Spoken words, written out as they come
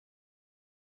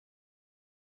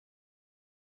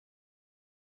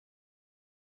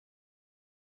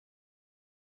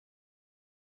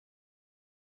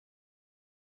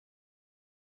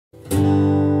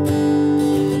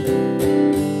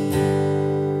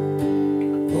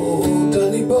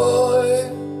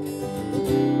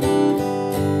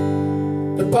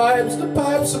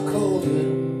pipes are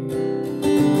calling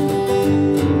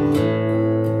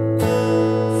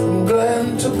from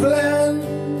glen to glen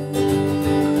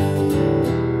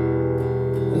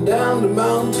and down the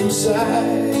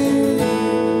mountainside.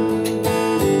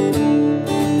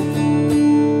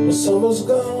 The summer's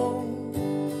gone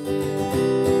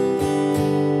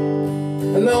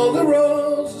and all the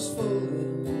roses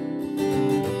falling.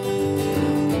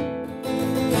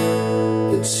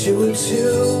 It's you, it's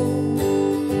you.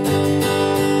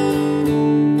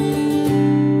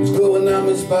 It's going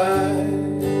hours by.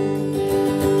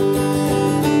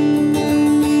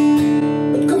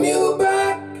 But come you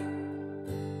back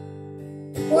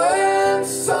when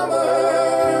summer's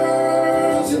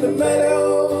in the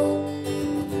meadow,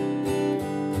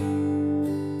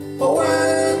 or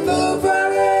when the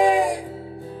valley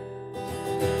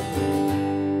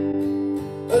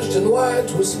hushed and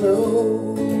white with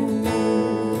snow.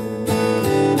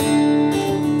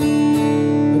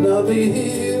 And I'll be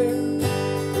here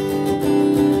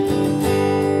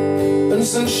in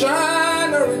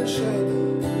sunshine or in shadow.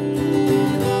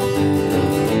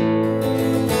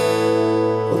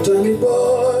 Oh, Danny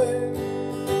boy,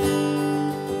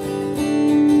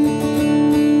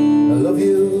 I love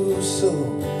you so.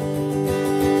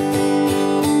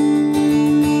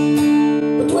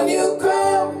 But when you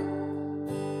come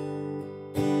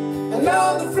and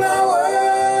all the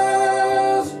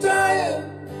flowers are dying,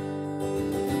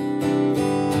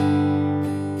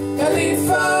 and if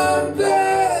I'm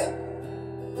dead,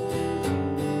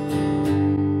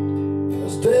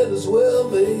 as dead as well,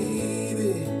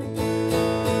 baby,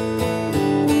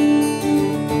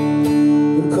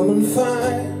 you'll come and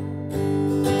find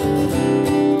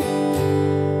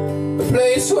a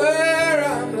place where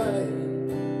I'm lying.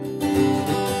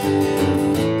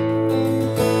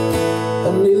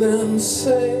 And kneel and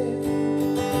say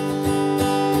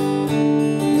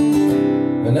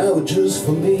an hour just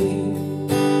for me.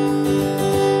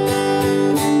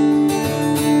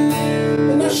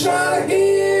 And I shall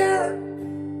hear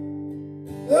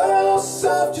the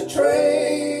soft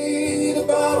trade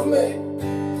above me.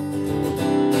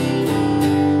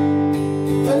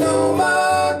 I know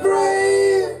my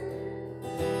grave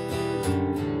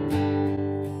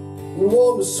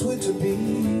warm and sweet to be.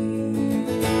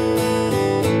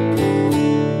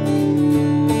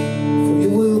 For you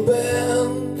will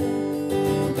bend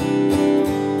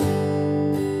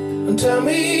and tell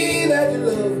me that you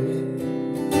love me,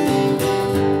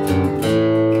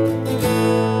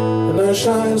 and I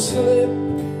shall slip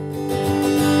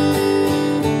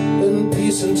in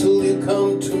peace until you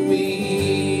come to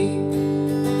me.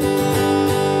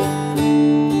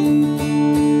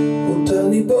 Oh,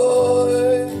 Danny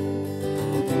boy,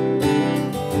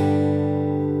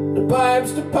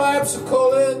 the pipes are cold.